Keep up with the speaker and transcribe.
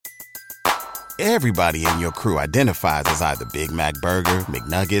Everybody in your crew identifies as either Big Mac Burger,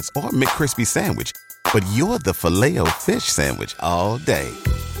 McNuggets, or McCrispy Sandwich. But you're the Filet-O-Fish Sandwich all day.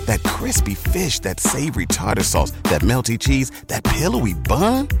 That crispy fish, that savory tartar sauce, that melty cheese, that pillowy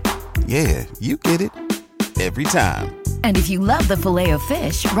bun. Yeah, you get it. Every time. And if you love the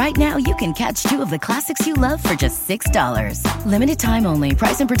Filet-O-Fish, right now you can catch two of the classics you love for just $6. Limited time only.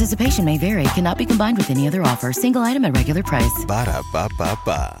 Price and participation may vary. Cannot be combined with any other offer. Single item at regular price.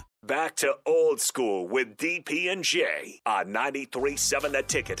 Ba-da-ba-ba-ba. Back to Old School with DP and J on 93.7 The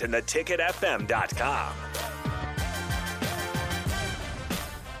Ticket and theticketfm.com.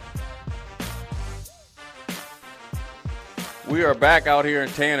 We are back out here in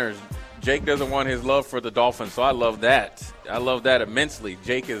Tanner's. Jake doesn't want his love for the Dolphins, so I love that. I love that immensely.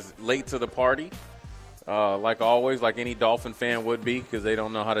 Jake is late to the party, like always, like any Dolphin fan would be, because they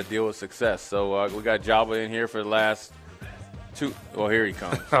don't know how to deal with success. So we got Jabba in here for the last two. Well, here he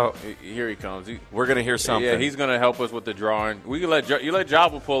comes. Here he comes. We're going to hear something. Yeah, he's going to help us with the drawing. We can let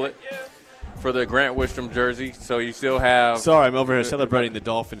Jabba pull it for the Grant Wistrom jersey. So you still have. Sorry, I'm over here celebrating the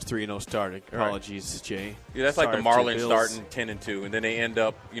Dolphins 3-0 start. Apologies, right. Jay. Yeah, that's like the Marlins starting 10-2, and then they end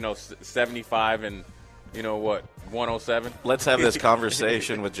up, 75 and 107. Let's have this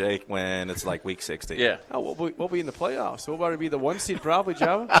conversation with Jake when it's like week 60. Yeah. Oh, we'll be in the playoffs. We'll probably be the 1 seed probably,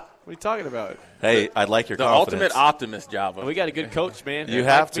 Java. What are you talking about? Hey, I'd like your the confidence. Ultimate optimist, Java. We got a good coach, man. You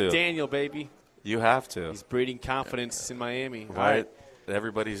have to. McDaniel, baby. You have to. He's breeding confidence in Miami. Right.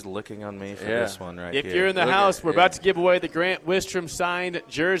 Everybody's looking on me for this one right here. If you're in the house, we're about to give away the Grant Wistrom signed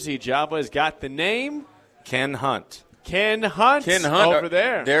jersey. Java has got the name. Ken Hunt. Ken Hunt over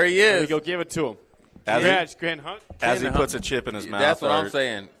there. There he is. Let me go give it to him. Congrats, Ken Hunt. As he puts a chip in his mouth. That's what I'm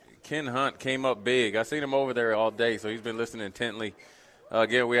saying. Ken Hunt came up big. I seen him over there all day, so he's been listening intently.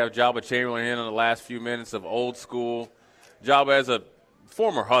 Again, we have Jabba Chamberlain in on the last few minutes of Old School. Jabba, as a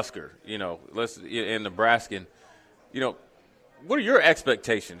former Husker, in Nebraskan, what are your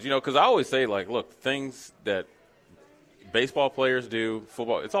expectations? Because I always say, look, things that baseball players do,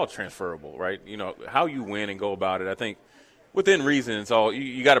 football, it's all transferable, right? How you win and go about it. I think within reason, it's all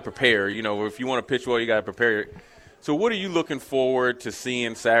you got to prepare. If you want to pitch well, you got to prepare. So what are you looking forward to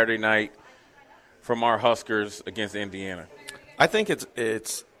seeing Saturday night from our Huskers against Indiana? I think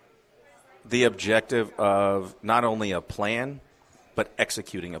it's the objective of not only a plan, but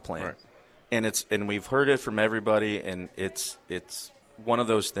executing a plan. Right. And we've heard it from everybody, and it's one of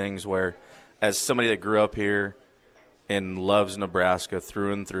those things where, as somebody that grew up here and loves Nebraska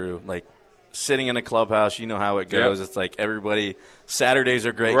through and through, like sitting in a clubhouse, you know how it goes. Yep. It's like everybody, Saturdays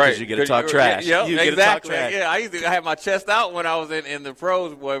are great because you get to talk trash. Yeah, you exactly. Get to talk trash. Yeah, I had my chest out when I was in the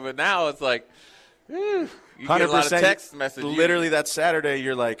pros, boy, but now it's like, you 100%, get a lot of text messages. Literally that Saturday,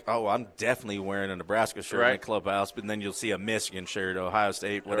 you're like, oh, I'm definitely wearing a Nebraska shirt in the clubhouse, but then you'll see a Michigan shirt, Ohio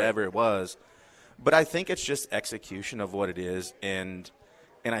State, whatever it was. But I think it's just execution of what it is, and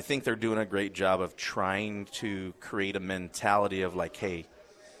I think they're doing a great job of trying to create a mentality of like, hey,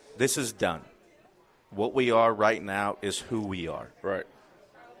 this is done. What we are right now is who we are. Right.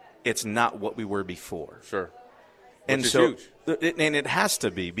 It's not what we were before. Sure. And which so, is huge. And it has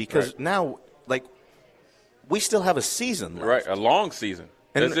to be because now, we still have a season left. Right, a long season.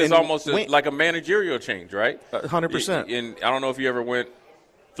 And, this is almost like a managerial change, right? 100%. And I don't know if you ever went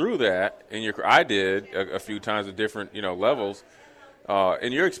through that in your. I did a few times at different levels.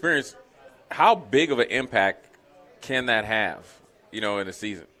 In your experience, how big of an impact can that have, in a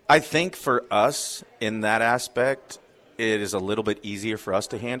season? I think for us in that aspect, it is a little bit easier for us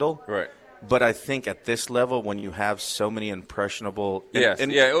to handle. Right. But I think at this level, when you have so many impressionable – Yes,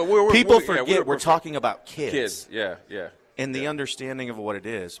 people forget we're talking about kids. Yeah. And the understanding of what it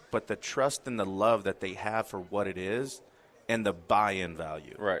is, but the trust and the love that they have for what it is and the buy-in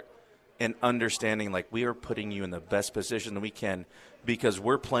value. Right. And understanding, we are putting you in the best position that we can because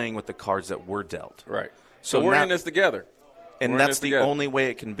we're playing with the cards that we're dealt. Right. So we're in this together. And that's the only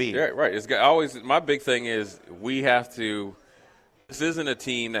way it can be. Yeah, right. It's always my big thing is we have to – this isn't a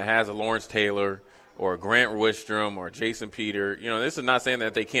team that has a Lawrence Taylor or a Grant Wistrom or Jason Peter. This is not saying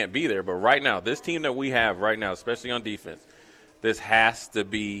that they can't be there, but right now, this team that we have right now, especially on defense, this has to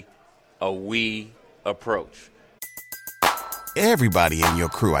be a we approach. Everybody in your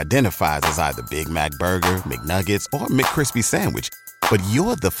crew identifies as either Big Mac Burger, McNuggets, or McCrispy Sandwich. But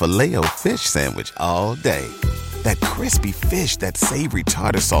you're the Filet-O-Fish Sandwich all day. That crispy fish, that savory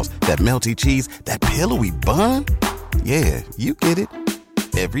tartar sauce, that melty cheese, that pillowy bun. Yeah, you get it.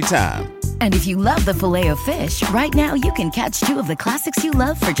 Every time. And if you love the Filet-O-Fish, right now you can catch two of the classics you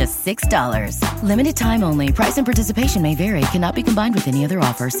love for just $6. Limited time only. Price and participation may vary. Cannot be combined with any other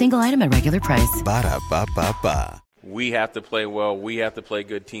offer. Single item at regular price. Ba-da-ba-ba-ba. we have to play well. We have to play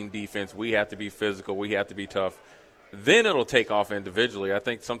good team defense. We have to be physical. We have to be tough. Then it'll take off individually. I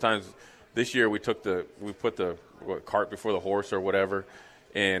think sometimes this year we put the cart before the horse or whatever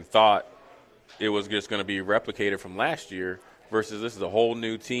and thought it was just going to be replicated from last year versus this is a whole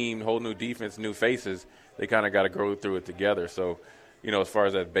new team, whole new defense, new faces. They kind of got to go through it together. So, as far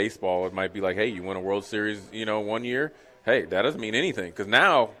as that baseball, it might be like, hey, you win a World Series, 1 year. Hey, that doesn't mean anything because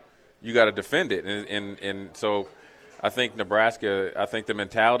now you got to defend it. And so I think Nebraska, I think the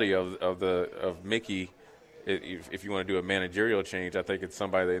mentality of Mickey, if you want to do a managerial change, I think it's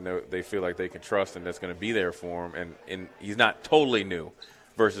somebody they feel like they can trust and that's going to be there for them. And he's not totally new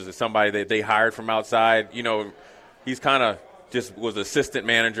versus somebody that they hired from outside. He's kind of just was assistant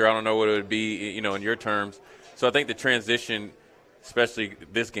manager. I don't know what it would be, in your terms. So I think the transition, especially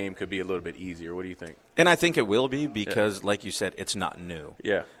this game, could be a little bit easier. What do you think? And I think it will be because, like you said, it's not new.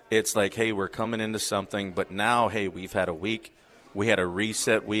 Yeah. It's like, hey, we're coming into something, but now, hey, we've had a week. We had a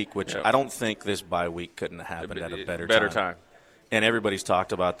reset week, which I don't think this bye week couldn't have happened at a better time. And everybody's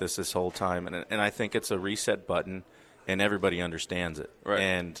talked about this whole time, and I think it's a reset button, and everybody understands it. Right.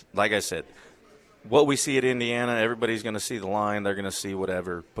 And like I said, what we see at Indiana, everybody's going to see the line. They're going to see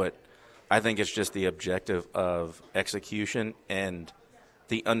whatever. But I think it's just the objective of execution and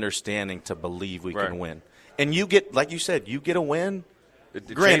the understanding to believe we can win. And you get, like you said, you get a win.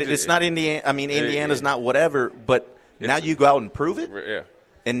 Granted, it's not Indiana. I mean, Indiana's not whatever, but now you go out and prove it. Yeah.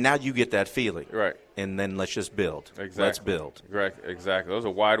 And now you get that feeling. Right. And then let's just build. Exactly. Let's build. Right. Exactly. Those are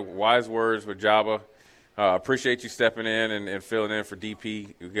wise words with Jabba. Appreciate you stepping in and filling in for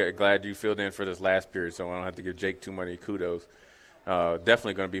DP. Glad you filled in for this last period, so I don't have to give Jake too many kudos.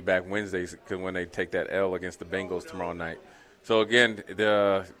 Definitely going to be back Wednesdays when they take that L against the Bengals tomorrow night. So, again,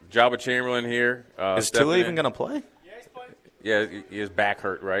 the Jabba Chamberlain here. Is Tua even going to play? Yeah, he's playing. Yeah, his back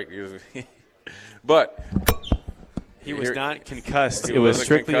hurt, right? But he was not concussed. It was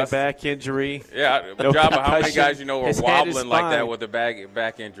strictly a back injury. Yeah, Jabba, how many guys are wobbling like that with a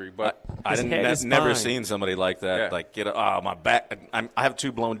back injury? But I've never seen somebody like that. Yeah. Like, my back. I have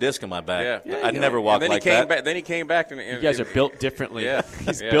 2 blown discs in my back. Yeah. I'd never walk like that. Then he came back. And you guys are built differently. Yeah.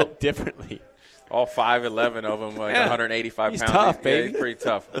 He's built differently. All 5'11" of them, 185 he's pounds. Tough, baby. Yeah, he's pretty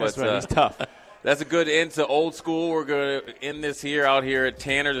tough. That's right. He's tough. That's a good end to old school. We're going to end this out here at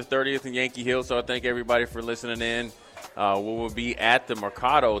Tanner, the 30th and Yankee Hill. So I thank everybody for listening in. We will be at the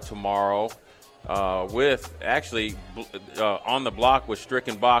Mercado tomorrow with actually on the block with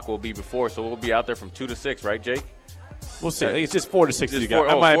Stricken Bach will be before. So we'll be out there from 2 to 6, right, Jake? We'll see. I think it's just 4 to 6. You guys.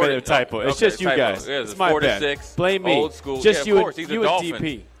 I might have made a typo. It's just you guys. Yeah, it's my 4 bad. to 6. Blame me. Old school. Just you and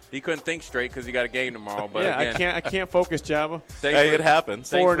DP. He couldn't think straight because he got a game tomorrow. But I can't focus, Jabba. It happens.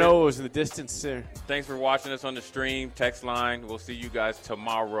 4-0 in the distance there. Thanks for watching us on the stream. Text line. We'll see you guys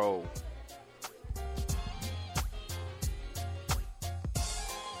tomorrow.